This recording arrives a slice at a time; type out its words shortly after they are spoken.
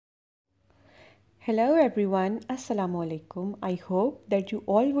Hello everyone, Assalamu alaikum. I hope that you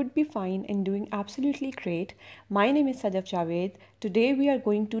all would be fine and doing absolutely great. My name is Sadaf Javed. Today we are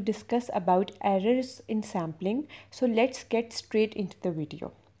going to discuss about errors in sampling. So let's get straight into the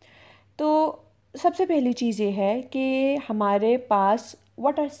video. तो सबसे पहली चीज़ ये है कि हमारे पास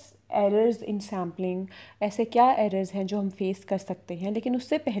what are errors in sampling, ऐसे क्या errors हैं जो हम फेस कर सकते हैं। लेकिन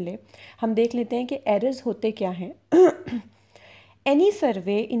उससे पहले हम देख लेते हैं कि एरर्स होते क्या हैं। Any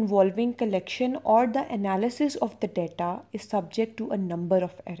survey involving collection or the analysis of the data is subject to a number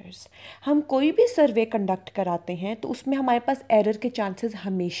of errors. हम कोई भी सर्वे कंडक्ट कराते हैं तो उसमें हमारे पास एरर के चांसेस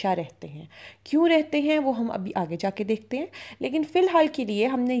हमेशा रहते हैं। क्यों रहते हैं वो हम अभी आगे जाके देखते हैं, लेकिन फ़िलहाल के लिए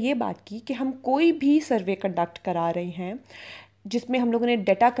हमने ये बात की कि हम कोई भी सर्वे कंडक्ट करा रहे हैं जिसमें हम लोगों ने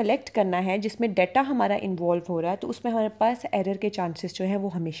डाटा कलेक्ट करना है, जिसमें डाटा हमारा इन्वॉल्व हो रहा है, तो उसमें हमारे पास एरर के चांसेस जो हैं वो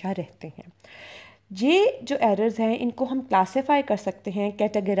हमेशा रहते हैं। ये जो एरर्स हैं इनको हम क्लासीफाई कर सकते हैं,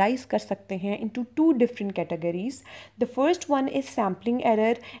 कैटेगराइज कर सकते हैं into two different categories. The first one is sampling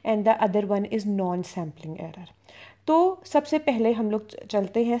error and the other one is non sampling error. तो सबसे पहले हम लोग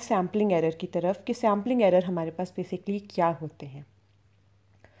चलते हैं सैम्पलिंग एरर की तरफ कि सैम्पलिंग एरर हमारे पास बेसिकली क्या होते हैं।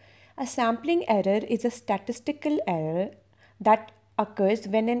 अ sampling error is a statistical error that occurs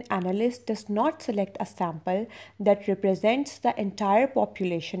when an analyst does not select a sample that represents the entire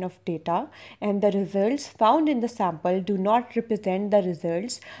population of data and the results found in the sample do not represent the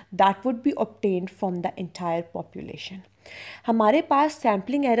results that would be obtained from the entire population. हमारे पास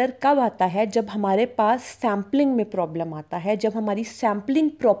sampling error कब आता है? जब हमारे पास sampling में problem आता है, जब हमारी सैम्पलिंग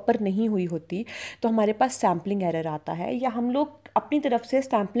प्रॉपर नहीं हुई होती तो हमारे पास सैम्पलिंग एरर आता है। या हम लोग अपनी तरफ से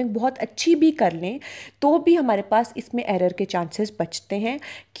सैम्पलिंग बहुत अच्छी भी कर लें तो भी हमारे पास इसमें एरर के चांसेस बचते हैं,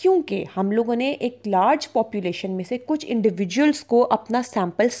 क्योंकि हम लोगों ने एक लार्ज पॉपुलेशन में से कुछ इंडिविजुअल्स को अपना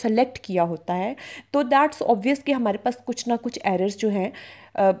सैम्पल सेलेक्ट किया होता है। तो दैट्स ऑब्वियस कि हमारे पास कुछ ना कुछ एरर्स जो हैं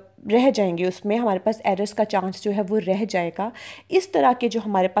रह जाएंगे, उसमें हमारे पास एरर्स का चांस जो है वो रह जाएगा। इस तरह के जो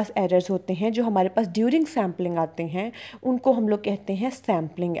हमारे पास एरर्स होते हैं, जो हमारे पास ड्यूरिंग सैम्पलिंग आते हैं, उनको हम लोग कहते हैं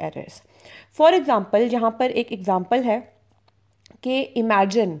सैम्पलिंग एरर्स। फॉर एग्ज़ाम्पल, यहाँ पर एक एग्ज़ाम्पल है कि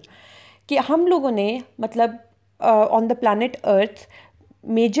इमेजिन कि हम लोगों ने मतलब on the planet earth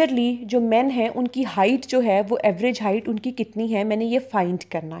majorly जो मेन हैं उनकी हाइट जो है वो एवरेज हाइट उनकी कितनी है, मैंने ये फाइंड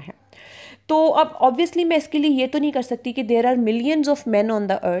करना है। तो अब ऑब्वियसली मैं इसके लिए ये तो नहीं कर सकती कि there are millions of man on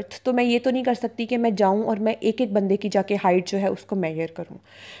the earth, तो मैं ये तो नहीं कर सकती कि मैं जाऊं और मैं एक एक बंदे की जाके हाइट जो है उसको मेजर करूं।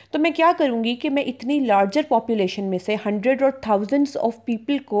 तो मैं क्या करूंगी कि मैं इतनी लार्जर पॉपुलेशन में से हंड्रेड और थाउजेंड्स ऑफ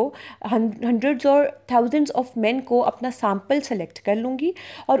पीपल को, हंड्रेड्स और थाउजेंड्स ऑफ मैन को अपना सैम्पल सेलेक्ट कर लूँगी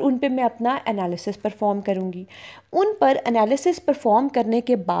और उन पे मैं अपना एनालिसिस परफॉर्म करूँगी। उन पर एनालिसिस परफॉर्म करने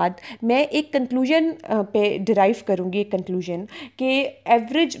के बाद मैं एक कंक्लूजन पे डिराइव करूँगी, एक कंक्लूजन कि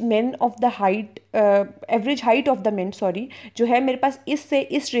average main of the height, average height of the main जो है मेरे पास इस से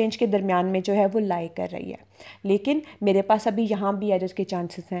इस रेंज के दरमियान में जो है वो लाई कर रही है। लेकिन मेरे पास अभी यहाँ भी एरर के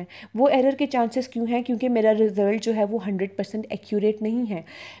चांसेस हैं। वो एरर के चांसेस क्यों हैं? क्योंकि मेरा रिज़ल्ट जो है वो 100% एक्यूरेट नहीं है।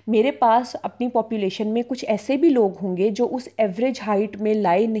 मेरे पास अपनी पॉपुलेशन में कुछ ऐसे भी लोग होंगे जो उस एवरेज हाइट में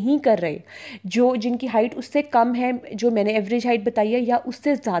लाई नहीं कर रहे, जो जिनकी हाइट उससे कम है जो मैंने एवरेज हाइट बताई है, या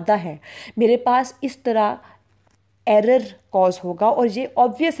उससे ज़्यादा है। मेरे पास इस तरह एरर कॉज होगा, और ये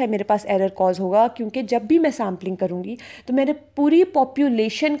ऑब्वियस है मेरे पास एरर कॉज होगा, क्योंकि जब भी मैं सैम्पलिंग करूँगी तो मैंने पूरी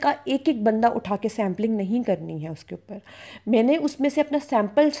पॉपुलेशन का एक एक बंदा उठा के सैम्पलिंग नहीं करनी है। उसके ऊपर मैंने उसमें से अपना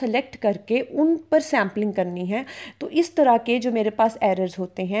सैम्पल सेलेक्ट करके उन पर सैम्पलिंग करनी है। तो इस तरह के जो मेरे पास एरर्स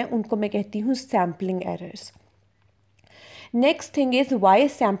होते हैं उनको मैं कहती हूँ sampling errors. Next thing is why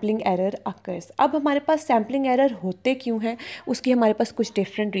sampling error occurs. अब हमारे पास सैम्पलिंग एरर होते क्यों हैं, उसकी हमारे पास कुछ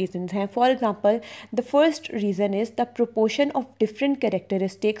डिफरेंट रीजंस हैं। For example, the first reason is the proportion of different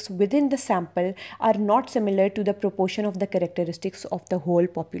characteristics with in the sample are not similar to the proportion of the characteristics of the whole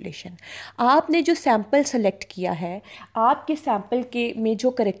population. आपने जो sample select किया है, आपके sample के में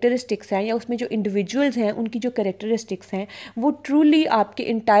जो characteristics हैं या उसमें जो इंडिविजुअल्स हैं उनकी जो कैरेक्टरिस्टिक्स हैं वो ट्रूली आपके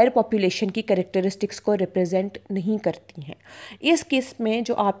इंटायर पॉपुलेशन की कैरेक्टरिस्टिक्स को रिप्रेजेंट नहीं करती हैं। इस केस में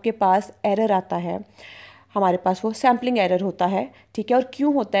जो आपके पास एरर आता है, हमारे पास वो सैम्पलिंग एरर होता है। ठीक है, और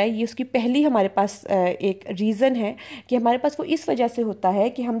क्यों होता है ये उसकी पहली हमारे पास एक रीज़न है कि हमारे पास वो इस वजह से होता है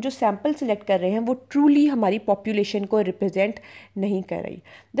कि हम जो सैम्पल सेलेक्ट कर रहे हैं वो ट्रूली हमारी पॉपुलेशन को रिप्रेजेंट नहीं कर रही।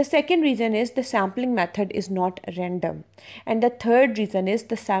 The second reason is the sampling method is not random, and the third reason is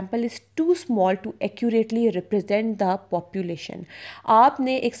the sample is to small to accurately represent the population.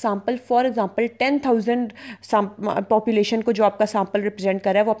 आपने एक सैम्पल, फॉर एग्जाम्पल 10,000 पॉपुलेशन को जो आपका sample represent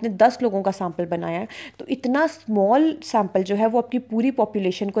कर रहा है वो आपने 10 लोगों का सैम्पल बनाया है, तो इतना स्मॉल सैम्पल जो है वो आपकी पूरी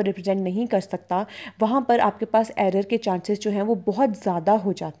पॉपुलेशन को रिप्रेजेंट नहीं कर सकता। वहाँ पर आपके पास एरर के चांसेस जो हैं वो बहुत ज़्यादा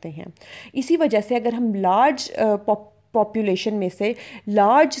हो जाते हैं। इसी वजह से अगर हम लार्ज पॉपुलेशन में से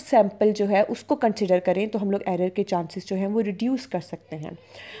लार्ज सैम्पल जो है उसको कंसिडर करें तो हम लोग एरर के चांसेस जो हैं वो रिड्यूस कर सकते हैं।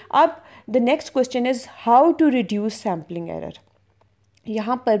 अब the next question is how to reduce sampling error.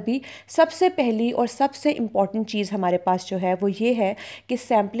 यहाँ पर भी सबसे पहली और सबसे इम्पॉर्टेंट चीज़ हमारे पास जो है वो ये है कि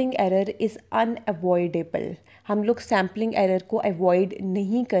सैम्पलिंग एरर इज़ अनअवॉइडेबल। हम लोग सैम्पलिंग एरर को अवॉइड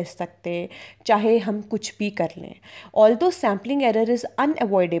नहीं कर सकते चाहे हम कुछ भी कर लें। Although sampling error is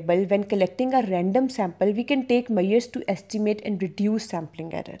unavoidable when collecting a random sample we can take measures to estimate and reduce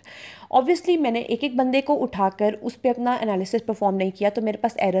sampling error. Obviously मैंने एक एक बंदे को उठाकर उस पर अपना एनालिसिस परफॉर्म नहीं किया तो मेरे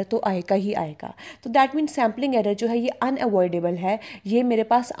पास एरर तो आएगा ही आएगा। तो दैट मीन्स सैम्पलिंग एरर जो है ये अनअवॉइडेबल है, ये मेरे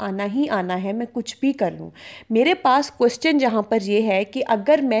पास आना ही आना है, मैं कुछ भी कर लूँ। मेरे पास क्वेश्चन जहाँ पर ये है कि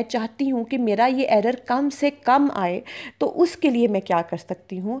अगर मैं चाहती हूँ कि मेरा ये एरर कम से कम आए तो उसके लिए मैं क्या कर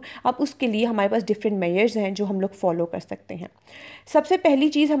सकती हूँ। अब उसके लिए हमारे पास डिफरेंट मेजर्स हैं जो हम लोग फॉलो कर सकते हैं। सबसे पहली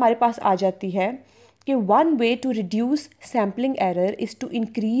चीज़ हमारे पास आ जाती है कि one way to reduce sampling error is to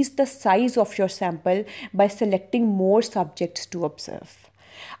increase the size of your sample by selecting more subjects to observe।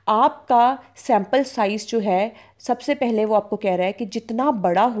 आपका सैम्पल साइज़ जो है सबसे पहले वो आपको कह रहा है कि जितना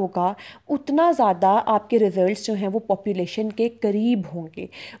बड़ा होगा उतना ज़्यादा आपके रिजल्ट्स जो हैं वो पॉपुलेशन के करीब होंगे,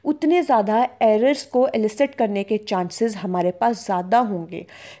 उतने ज़्यादा एरर्स को एलिसिट करने के चांसेस हमारे पास ज़्यादा होंगे।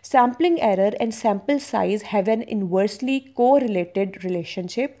 Sampling error and sample size have an inversely correlated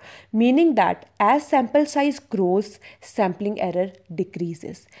relationship, meaning that as sample size grows sampling error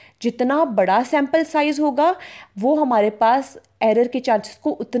decreases. जितना बड़ा सैम्पल साइज होगा वो हमारे पास एरर के चांसेस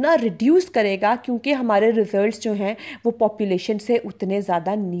को उतना रिड्यूस करेगा क्योंकि हमारे रिजल्ट्स जो हैं वो पॉपुलेशन से उतने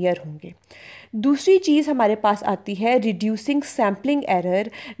ज़्यादा नियर होंगे। दूसरी चीज़ हमारे पास आती है reducing sampling error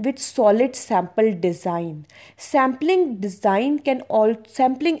with solid sample design. Sampling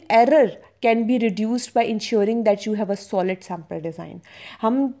error can be reduced by ensuring that you have a solid sample design।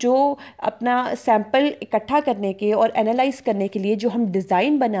 हम जो अपना सैम्पल इकट्ठा करने के और एनालाइज करने के लिए जो हम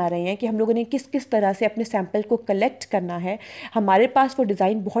डिज़ाइन बना रहे हैं कि हम लोगों ने किस किस तरह से अपने सैम्पल को कलेक्ट करना है, हमारे पास वो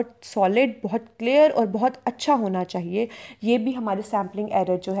डिज़ाइन बहुत सॉलिड, बहुत क्लियर और बहुत अच्छा होना चाहिए। ये भी हमारे सैम्पलिंग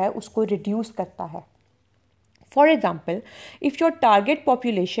एरर जो है उसको रिड्यूस करता है। For example, if your target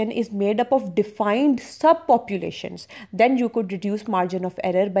population is made up of defined subpopulations, then you could reduce margin of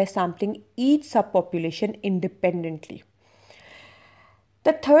error by sampling each subpopulation independently.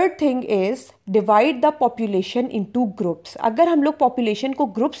 The third thing is divide the population into groups। अगर हम लोग population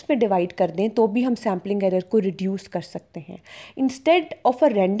को groups में divide कर दें तो भी हम sampling error को reduce कर सकते हैं। Instead of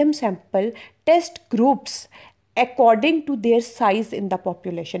a random sample, test groups according to their size in the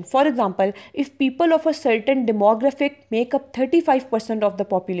population। For example, if people of a certain demographic make up 35% of the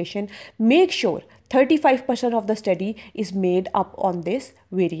population, make sure 35% of the study is made up on this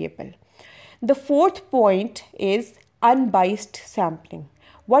variable। The fourth point is unbiased sampling।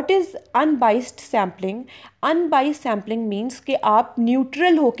 What is unbiased sampling? Unbiased sampling means कि आप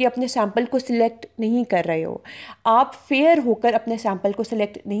neutral होकर अपने sample को select नहीं कर रहे हो, आप फेयर होकर अपने सैम्पल को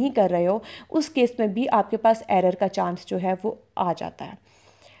सिलेक्ट नहीं कर रहे हो। उस केस में भी आपके पास एरर का चांस जो है वो आ जाता है।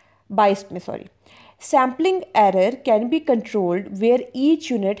 बाइस्ड में sorry. Sampling error can be controlled where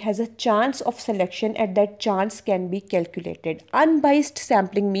each unit has a chance of selection and that chance can be calculated। Unbiased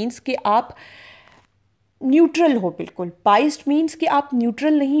sampling means कि आप न्यूट्रल हो बिल्कुल। बाइस्ड मीन्स कि आप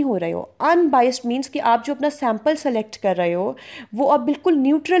न्यूट्रल नहीं हो रहे हो। अनबाइस्ड मीन्स कि आप जो अपना सैम्पल सेलेक्ट कर रहे हो वो आप बिल्कुल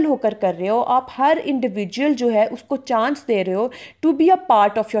न्यूट्रल होकर कर रहे हो। आप हर इंडिविजुअल जो है उसको चांस दे रहे हो to be a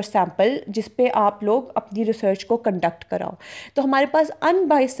part of your sample जिस पे आप लोग अपनी रिसर्च को कंडक्ट कराओ। तो हमारे पास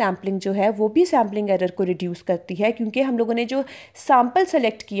अनबाइस्ड सैम्पलिंग जो है वो भी सैम्पलिंग एरर को रिड्यूस करती है क्योंकि हम लोगों ने जो सैम्पल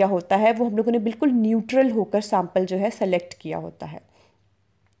सेलेक्ट किया होता है वो हम लोगों ने बिल्कुल न्यूट्रल होकर सैम्पल जो है सेलेक्ट किया होता है।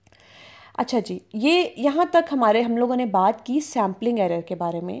 अच्छा जी, ये यहाँ तक हम लोगों ने बात की सैम्पलिंग एरर के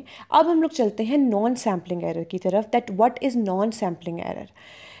बारे में। अब हम लोग चलते हैं नॉन सैम्पलिंग एरर की तरफ। That what is non sampling error?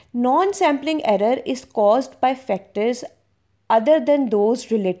 Non sampling error is caused by factors other than those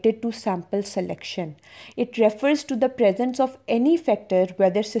related to sample selection। It refers to the presence of any factor,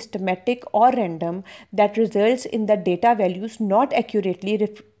 whether systematic or random, that results in the data values not accurately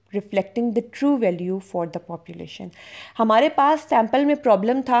reflecting the true value for the population. हमारे पास sample में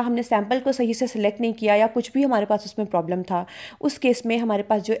problem था, हमने sample को सही से select नहीं किया या कुछ भी हमारे पास उसमें प्रॉब्लम था, उस केस में हमारे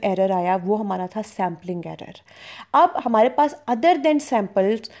पास जो एरर आया वो हमारा था सैम्पलिंग एरर। अब हमारे पास अदर देन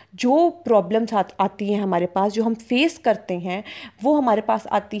सैम्पल्स जो प्रॉब्लम्स आती हैं हमारे पास जो हम फेस करते हैं वो हमारे पास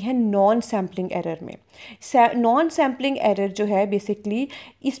आती हैं नॉन सैम्पलिंग एरर में। नॉन सैम्पलिंग एरर जो है बेसिकली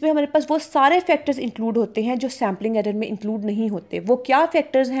इसमें हमारे पास वो सारे फैक्टर्स इंक्लूड होते हैं जो सैम्पलिंग एरर में इंक्लूड नहीं होते। वो क्या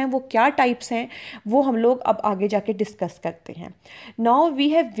फैक्टर्स हैं, वो क्या टाइप्स हैं, वो हम लोग अब आगे जाके डिस्कस करते हैं। Now we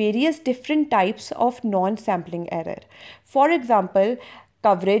have various different types of non sampling error. For example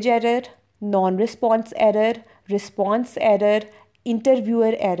coverage error, non response error, response error,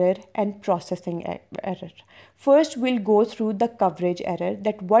 interviewer error, and processing error. First, we'll go through the coverage error,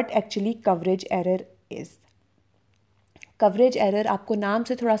 that what actually coverage error is. Coverage error, आपको नाम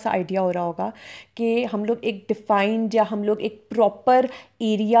से थोड़ा सा idea हो रहा होगा कि हम लोग एक डिफाइंड या हम लोग एक प्रॉपर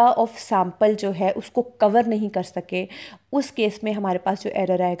एरिया ऑफ सैम्पल जो है उसको कवर नहीं कर सके, उस केस में हमारे पास जो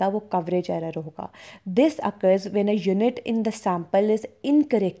एरर आएगा वो कवरेज एरर होगा. This occurs when a unit in the sample is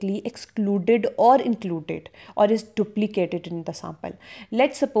incorrectly excluded और इंक्लूडेड और is duplicated in the sample.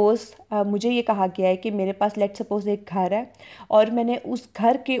 Let's suppose मुझे ये कहा गया है कि मेरे पास लेट्स सपोज एक घर है और मैंने उस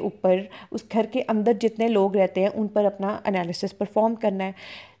घर के ऊपर, उस घर के अंदर जितने लोग रहते हैं उन पर अपना एनालिसिस परफॉर्म करना है.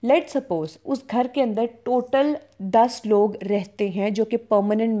 लेट्स सपोज उस घर के अंदर टोटल 10 लोग रहते हैं जो कि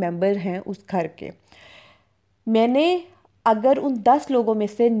परमानेंट मेंबर हैं उस घर के. मैंने अगर उन 10 लोगों में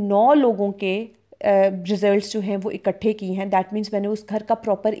से 9 लोगों के रिजल्ट्स जो हैं वो इकट्ठे किए हैं, दैट मीन्स मैंने उस घर का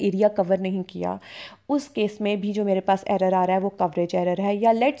प्रॉपर एरिया कवर नहीं किया, उस केस में भी जो मेरे पास एरर आ रहा है वो कवरेज एरर है.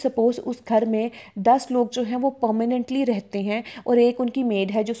 या लेट सपोज उस घर में 10 लोग जो हैं वो परमानेंटली रहते हैं और एक उनकी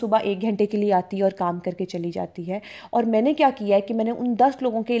मेड है जो सुबह 1 घंटे के लिए आती है और काम करके चली जाती है, और मैंने क्या किया है कि मैंने उन 10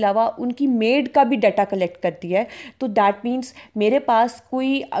 लोगों के अलावा उनकी मेड का भी डाटा कलेक्ट कर दिया है. तो दैट मीन्स मेरे पास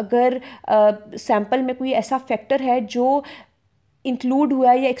कोई अगर सैम्पल में कोई ऐसा फैक्टर है जो इंक्लूड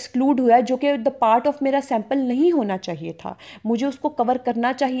हुआ है या एक्सक्लूड हुआ है जो कि द पार्ट ऑफ मेरा सैम्पल नहीं होना चाहिए था, मुझे उसको कवर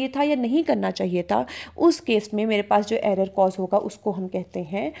करना चाहिए था या नहीं करना चाहिए था, उस केस में मेरे पास जो एरर कॉज होगा उसको हम कहते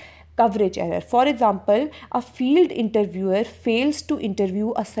हैं coverage error. For example, a field interviewer fails to interview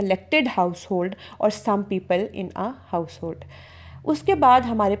a selected house hold और some people in a house hold. उसके बाद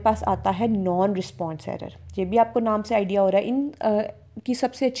हमारे पास आता है नॉन रिस्पॉन्स एरर. ये भी आपको नाम से आइडिया हो रहा है. इन की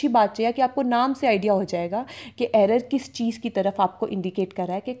सबसे अच्छी बात यह है कि आपको नाम से आइडिया हो जाएगा कि एरर किस चीज़ की तरफ आपको इंडिकेट कर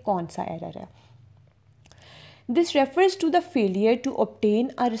रहा है कि कौन सा एरर है. This refers to the failure to obtain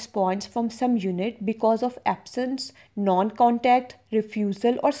a response from some unit because of absence, non-contact,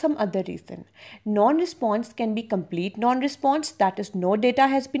 refusal, or some other reason. Non-response can be complete non-response, that is, no data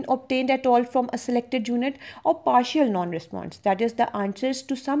has been obtained at all from a selected unit, or partial non-response, that is, the answers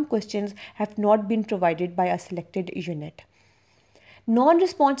to some questions have not been provided by a selected unit. Non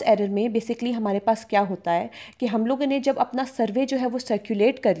response error में basically हमारे पास क्या होता है कि हम लोगों ने जब अपना सर्वे जो है वो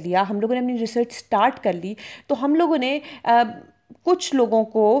सर्कुलेट कर लिया, हम लोगों ने अपनी रिसर्च स्टार्ट कर ली, तो हम लोगों ने कुछ लोगों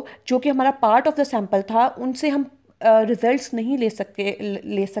को जो कि हमारा पार्ट ऑफ द सैम्पल था उनसे हम रिज़ल्ट्स नहीं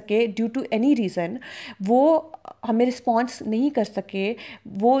ले सके ड्यू टू एनी रीज़न. वो हमें रिस्पॉन्स नहीं कर सके,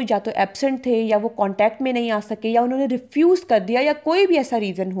 वो या तो एब्सेंट थे या वो कांटेक्ट में नहीं आ सके या उन्होंने रिफ्यूज़ कर दिया या कोई भी ऐसा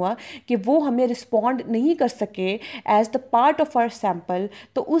रीज़न हुआ कि वो हमें रिस्पॉन्ड नहीं कर सके as the part of our sample.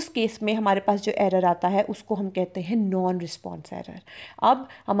 तो उस केस में हमारे पास जो एरर आता है उसको हम कहते हैं नॉन रिस्पॉन्स एरर. अब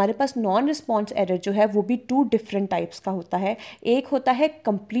हमारे पास नॉन रिस्पॉन्स एरर जो है वो भी 2 डिफरेंट टाइप्स का होता है. एक होता है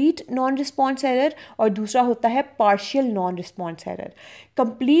कंप्लीट नॉन रिस्पॉन्स एरर और दूसरा होता है partial non response error.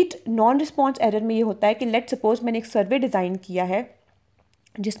 Complete non response error में ये होता है कि लेट सपोज मैंने एक सर्वे डिज़ाइन किया है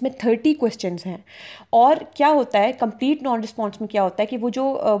जिसमें 30 क्वेश्चंस हैं, और क्या होता है कंप्लीट नॉन रिस्पॉन्स में क्या होता है कि वो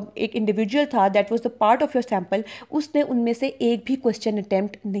जो एक इंडिविजुअल था that was the part of your sample, उसने उनमें से एक भी क्वेश्चन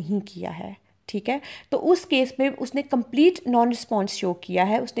अटैम्प्ट नहीं किया है. ठीक है, तो उस केस में उसने कंप्लीट नॉन रिस्पॉन्स शो किया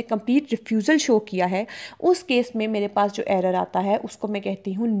है, उसने कंप्लीट रिफ्यूज़ल शो किया है. उस केस में मेरे पास जो एरर आता है उसको मैं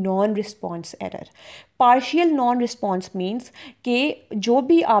कहती हूँ non response error. Partial non response means कि जो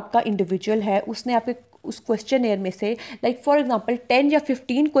भी आपका इंडिविजुअल है उसने आपके उस क्वेश्चन एयर में से लाइक फॉर एग्जांपल 10 या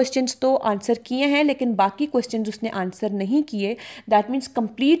 15 क्वेश्चंस तो आंसर किए हैं लेकिन बाकी क्वेश्चंस उसने आंसर नहीं किए, that means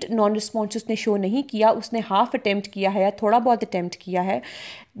complete non response उसने शो नहीं किया, उसने हाफ अटेम्प्ट किया है या थोड़ा बहुत अटेम्प्ट किया है.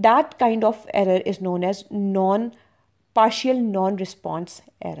 That kind of error is known as partial non response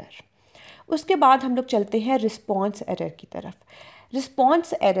error. उसके बाद हम लोग चलते हैं रिस्पॉन्स एरर की तरफ.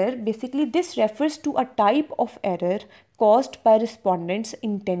 Response error, basically this refers to a type of error caused by respondents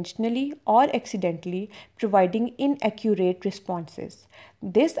intentionally or accidentally providing inaccurate responses.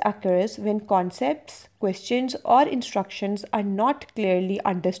 This occurs when concepts, questions, or instructions are not clearly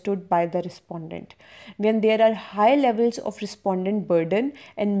understood by the respondent, when there are high levels of respondent burden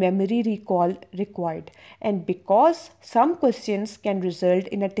and memory recall required, and because some questions can result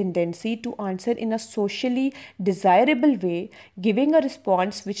in a tendency to answer in a socially desirable way, giving a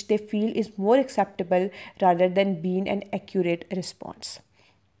response which they feel is more acceptable rather than being an accurate response.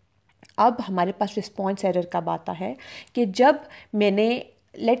 अब हमारे पास response error कब आता है कि जब मैंने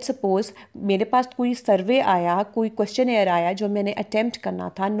let's suppose मेरे पास कोई सर्वे आया, कोई क्वेश्चन एयर आया जो मैंने अटेम्प्ट करना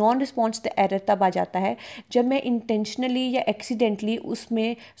था, नॉन रिस्पॉन्स एरर तब आ जाता है जब मैं इंटेंशनली या एक्सीडेंटली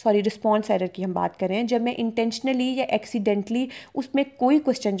उसमें, सॉरी रिस्पॉन्स एरर की हम बात करें, जब मैं इंटेंशनली या एक्सीडेंटली उसमें कोई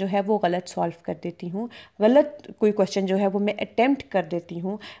क्वेश्चन जो है वो गलत सॉल्व कर देती हूँ, गलत कोई क्वेश्चन जो है वो मैं अटेम्प्ट कर देती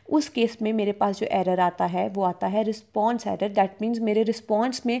हूँ, उस केस में मेरे पास जो एरर आता है वो आता है रिस्पॉन्स एरर। दैट मीन्स मेरे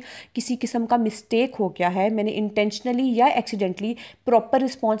रिस्पॉन्स में किसी किस्म का मिस्टेक हो गया है, मैंने इंटेंशनली या एक्सीडेंटली प्रॉपर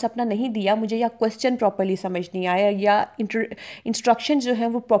रिस्पॉन्स अपना नहीं दिया, मुझे या क्वेश्चन प्रॉपरली समझ नहीं आया या इंस्ट्रक्शन जो है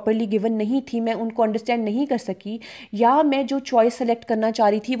वो प्रॉपरली गिवन नहीं थी, मैं उनको अंडरस्टैंड नहीं कर सकी, या मैं जो चॉइस सेलेक्ट करना चाह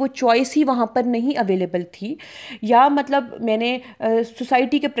रही थी वो चॉइस ही वहाँ पर नहीं अवेलेबल थी, या मतलब मैंने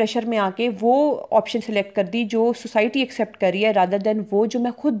सोसाइटी के प्रेशर में आके वो ऑप्शन सेलेक्ट कर दी जो सोसाइटी एक्सेप्ट करी है रादर देन वो जो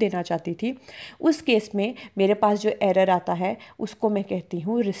मैं खुद देना चाहती थी। उस केस में मेरे पास जो एरर आता है उसको मैं कहती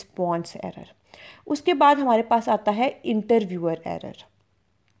हूँ रिस्पॉन्स एरर। उसके बाद हमारे पास आता है interviewer error.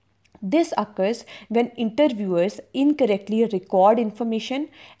 This occurs when interviewers incorrectly record information,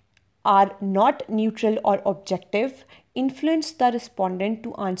 are not neutral or objective, influence the respondent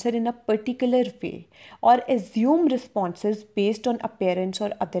to answer in a particular way, or assume responses based on appearance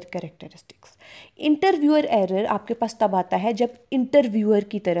or other characteristics. Interviewer error आपके पास तब आता है जब interviewer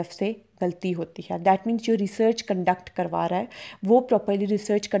की तरफ से गलती होती है। दैट मीन्स जो रिसर्च कंडक्ट करवा रहा है वो प्रॉपरली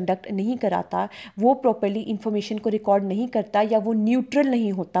रिसर्च कंडक्ट नहीं कराता, वो प्रॉपरली इंफॉर्मेशन को रिकॉर्ड नहीं करता, या वो न्यूट्रल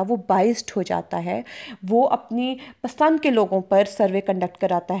नहीं होता, वो बाइस्ड हो जाता है, वो अपनी पसंद के लोगों पर सर्वे कंडक्ट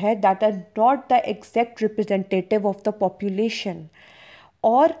कराता है that are not the exact representative of the population,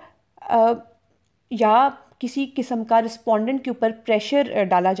 और या किसी किस्म का रिस्पोंडेंट के ऊपर प्रेशर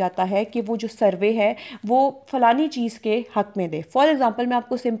डाला जाता है कि वो जो सर्वे है वो फलानी चीज़ के हक में दे। फॉर एग्जांपल मैं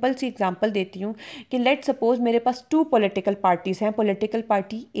आपको सिंपल सी एग्जांपल देती हूँ कि लेट्स सपोज मेरे पास 2 पॉलिटिकल पार्टीज़ हैं, political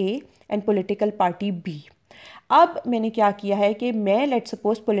party A and political party B. अब मैंने क्या किया है कि मैं लेट्स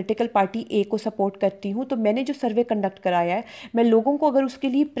सपोज पॉलिटिकल पार्टी ए को सपोर्ट करती हूँ, तो मैंने जो सर्वे कंडक्ट कराया है मैं लोगों को अगर उसके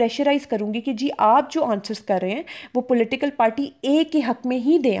लिए प्रेशराइज करूँगी कि जी आप जो आंसर्स कर रहे हैं वो पॉलिटिकल पार्टी ए के हक में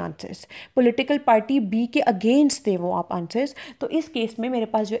ही दें आंसर्स, पॉलिटिकल पार्टी बी के अगेंस्ट दें वो आप आंसर्स, तो इस केस में मेरे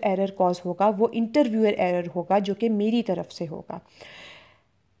पास जो एरर कॉज होगा वो इंटरव्यूअर एरर होगा जो कि मेरी तरफ से होगा।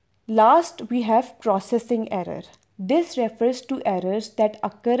 Last, we have processing error. This refers to errors that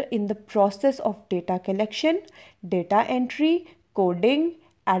occur in the process of data collection, data entry, coding,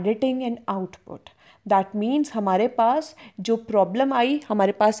 editing and output. That means हमारे पास जो प्रॉब्लम आई,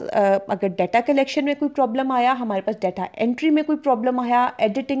 हमारे पास अगर डाटा कलेक्शन में कोई प्रॉब्लम आया, हमारे पास डाटा एंट्री में कोई प्रॉब्लम आया,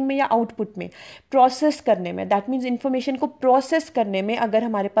 एडिटिंग में या आउटपुट में, प्रोसेस करने में, दैट मीन्स इंफॉर्मेशन को प्रोसेस करने में अगर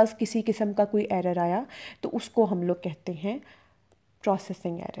हमारे पास किसी किस्म का कोई एरर आया तो उसको हम लोग कहते हैं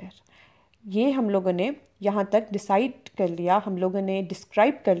प्रोसेसिंग एरर। ये हम लोगों ने यहाँ तक डिसाइड कर लिया, हम लोगों ने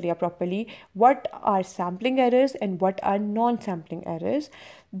डिस्क्राइब कर लिया properly what are sampling errors and what are non sampling errors.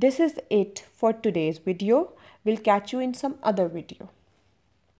 This is it for today's video. Will catch you in some other video.